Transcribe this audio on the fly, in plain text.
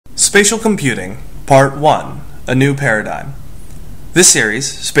Spatial Computing, Part 1, A New Paradigm. This series,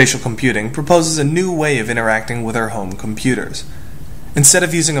 Spatial Computing, proposes a new way of interacting with our home computers. Instead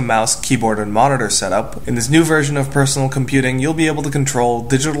of using a mouse, keyboard, and monitor setup, in this new version of personal computing, you'll be able to control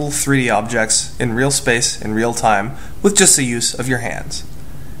digital 3D objects in real space in real time with just the use of your hands.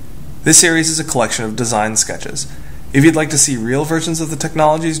 This series is a collection of design sketches. If you'd like to see real versions of the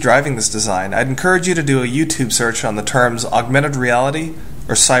technologies driving this design, I'd encourage you to do a YouTube search on the terms augmented reality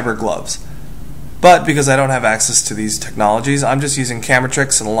or cyber gloves. But because I don't have access to these technologies, I'm just using camera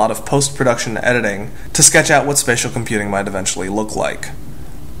tricks and a lot of post-production editing to sketch out what spatial computing might eventually look like.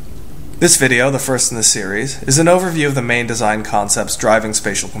 This video, the first in this series, is an overview of the main design concepts driving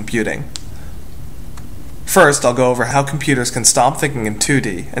spatial computing. First, I'll go over how computers can stop thinking in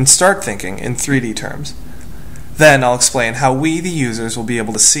 2D and start thinking in 3D terms. Then I'll explain how we, the users, will be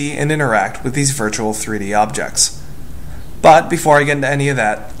able to see and interact with these virtual 3D objects. But before I get into any of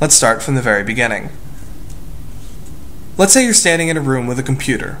that, let's start from the very beginning. Let's say you're standing in a room with a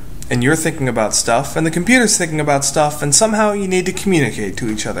computer, and you're thinking about stuff, and the computer's thinking about stuff, and somehow you need to communicate to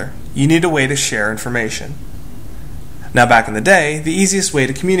each other. You need a way to share information. Now back in the day, the easiest way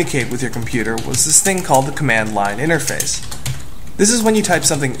to communicate with your computer was this thing called the command line interface. This is when you type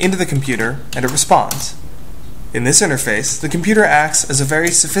something into the computer, and it responds. In this interface, the computer acts as a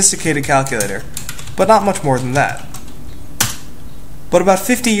very sophisticated calculator, but not much more than that. But about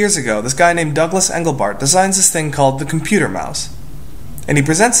 50 years ago, this guy named Douglas Engelbart designs this thing called the computer mouse. And he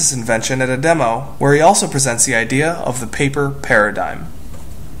presents this invention at a demo where he also presents the idea of the paper paradigm.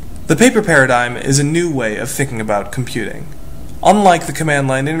 The paper paradigm is a new way of thinking about computing. Unlike the command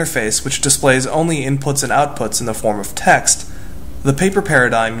line interface, which displays only inputs and outputs in the form of text, the paper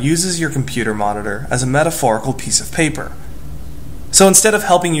paradigm uses your computer monitor as a metaphorical piece of paper. So instead of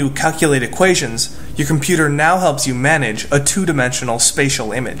helping you calculate equations, your computer now helps you manage a two-dimensional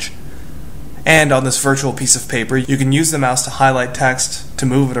spatial image. And on this virtual piece of paper, you can use the mouse to highlight text, to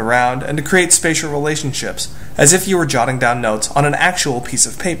move it around, and to create spatial relationships, as if you were jotting down notes on an actual piece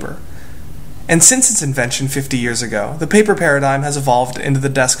of paper. And since its invention 50 years ago, the paper paradigm has evolved into the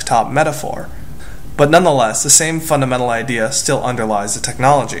desktop metaphor. But nonetheless, the same fundamental idea still underlies the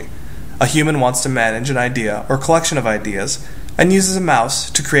technology. A human wants to manage an idea or collection of ideas, and uses a mouse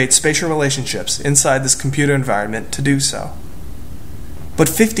to create spatial relationships inside this computer environment to do so. But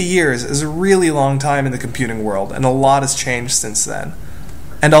 50 years is a really long time in the computing world, and a lot has changed since then.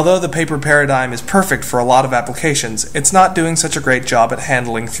 And although the paper paradigm is perfect for a lot of applications, it's not doing such a great job at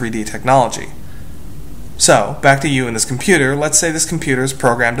handling 3D technology. So, back to you and this computer. Let's say this computer is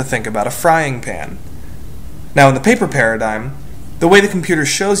programmed to think about a frying pan. Now in the paper paradigm, the way the computer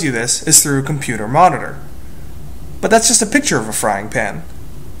shows you this is through a computer monitor. But that's just a picture of a frying pan.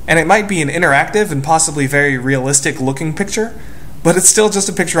 And it might be an interactive and possibly very realistic looking picture, but it's still just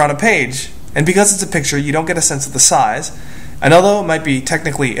a picture on a page. And because it's a picture, you don't get a sense of the size. And although it might be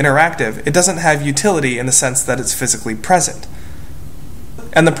technically interactive, it doesn't have utility in the sense that it's physically present.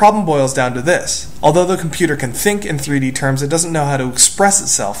 And the problem boils down to this. Although the computer can think in 3D terms, it doesn't know how to express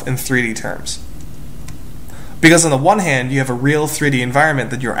itself in 3D terms. Because on the one hand, you have a real 3D environment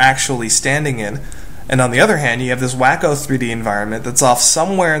that you're actually standing in, and on the other hand, you have this wacko 3D environment that's off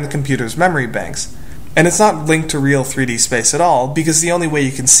somewhere in the computer's memory banks. And it's not linked to real 3D space at all, because the only way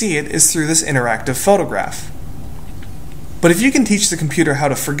you can see it is through this interactive photograph. But if you can teach the computer how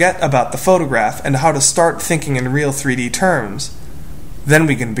to forget about the photograph and how to start thinking in real 3D terms, then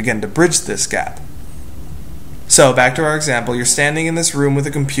we can begin to bridge this gap. So, back to our example, you're standing in this room with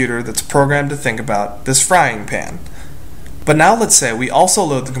a computer that's programmed to think about this frying pan. But now let's say we also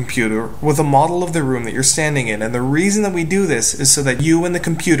load the computer with a model of the room that you're standing in, and the reason that we do this is so that you and the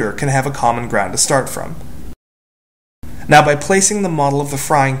computer can have a common ground to start from. Now by placing the model of the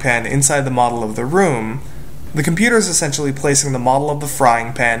frying pan inside the model of the room, the computer is essentially placing the model of the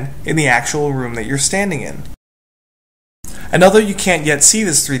frying pan in the actual room that you're standing in. And although you can't yet see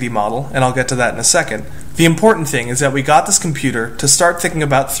this 3D model, and I'll get to that in a second, the important thing is that we got this computer to start thinking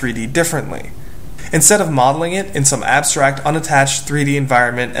about 3D differently. Instead of modeling it in some abstract, unattached 3D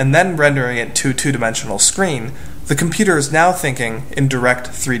environment and then rendering it to a two-dimensional screen, the computer is now thinking in direct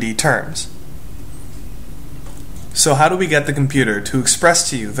 3D terms. So how do we get the computer to express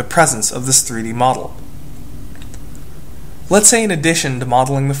to you the presence of this 3D model? Let's say in addition to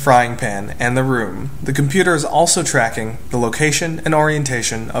modeling the frying pan and the room, the computer is also tracking the location and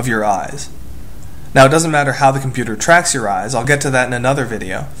orientation of your eyes. Now it doesn't matter how the computer tracks your eyes, I'll get to that in another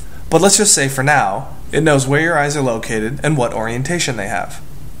video. But let's just say for now, it knows where your eyes are located and what orientation they have.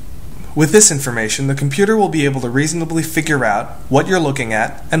 With this information, the computer will be able to reasonably figure out what you're looking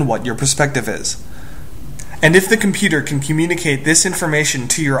at and what your perspective is. And if the computer can communicate this information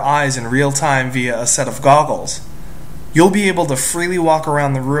to your eyes in real time via a set of goggles, you'll be able to freely walk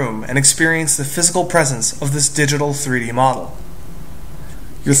around the room and experience the physical presence of this digital 3D model.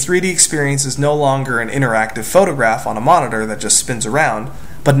 Your 3D experience is no longer an interactive photograph on a monitor that just spins around,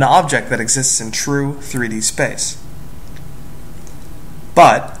 but an object that exists in true 3D space.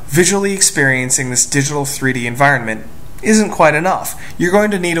 But visually experiencing this digital 3D environment isn't quite enough. You're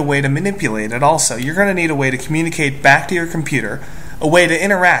going to need a way to manipulate it also. You're going to need a way to communicate back to your computer, a way to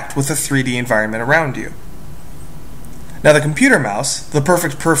interact with the 3D environment around you. Now, the computer mouse, the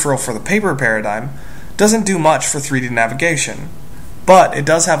perfect peripheral for the paper paradigm, doesn't do much for 3D navigation, but it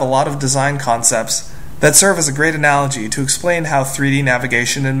does have a lot of design concepts that serve as a great analogy to explain how 3D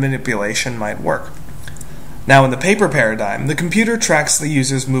navigation and manipulation might work. Now, in the paper paradigm, the computer tracks the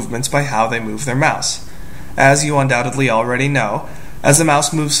user's movements by how they move their mouse. As you undoubtedly already know, as the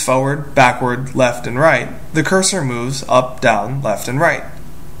mouse moves forward, backward, left, and right, the cursor moves up, down, left, and right.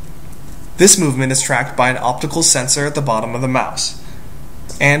 This movement is tracked by an optical sensor at the bottom of the mouse.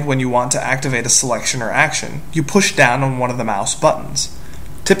 And when you want to activate a selection or action, you push down on one of the mouse buttons.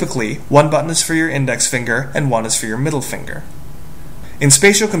 Typically, one button is for your index finger and one is for your middle finger. In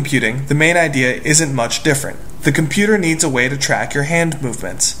spatial computing, the main idea isn't much different. The computer needs a way to track your hand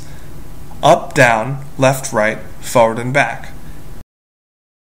movements. Up, down, left, right, forward, and back.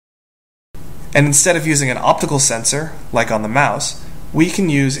 And instead of using an optical sensor, like on the mouse, we can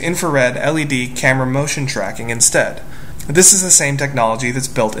use infrared LED camera motion tracking instead. This is the same technology that's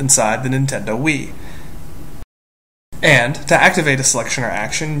built inside the Nintendo Wii. And to activate a selection or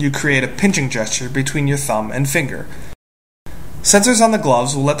action, you create a pinching gesture between your thumb and finger. Sensors on the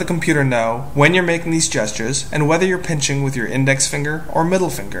gloves will let the computer know when you're making these gestures and whether you're pinching with your index finger or middle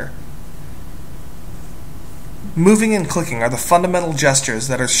finger. Moving and clicking are the fundamental gestures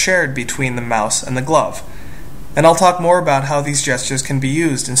that are shared between the mouse and the glove, and I'll talk more about how these gestures can be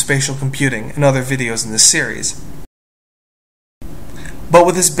used in spatial computing in other videos in this series. But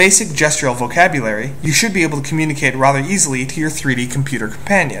with this basic gestural vocabulary, you should be able to communicate rather easily to your 3D computer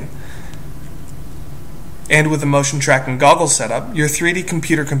companion. And with the motion tracking goggles setup, your 3D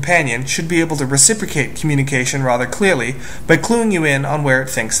computer companion should be able to reciprocate communication rather clearly by cluing you in on where it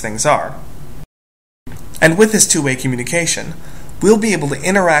thinks things are. And with this two-way communication, we'll be able to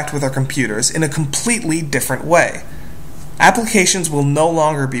interact with our computers in a completely different way. Applications will no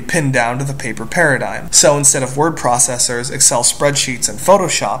longer be pinned down to the paper paradigm. So instead of word processors, Excel spreadsheets, and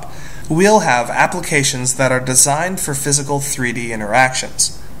Photoshop, we'll have applications that are designed for physical 3D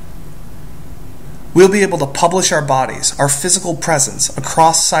interactions. We'll be able to publish our bodies, our physical presence,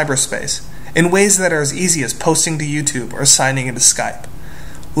 across cyberspace in ways that are as easy as posting to YouTube or signing into Skype.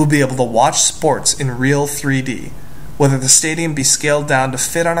 We'll be able to watch sports in real 3D, whether the stadium be scaled down to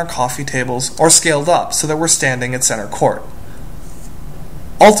fit on our coffee tables or scaled up so that we're standing at center court.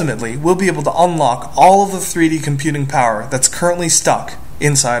 Ultimately, we'll be able to unlock all of the 3D computing power that's currently stuck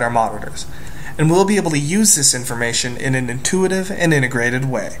inside our monitors, and we'll be able to use this information in an intuitive and integrated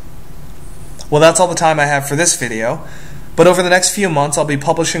way. Well, that's all the time I have for this video, but over the next few months I'll be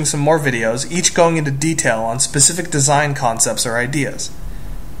publishing some more videos, each going into detail on specific design concepts or ideas.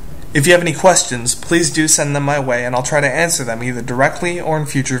 If you have any questions, please do send them my way and I'll try to answer them either directly or in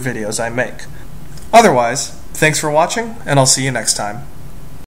future videos I make. Otherwise, thanks for watching and I'll see you next time.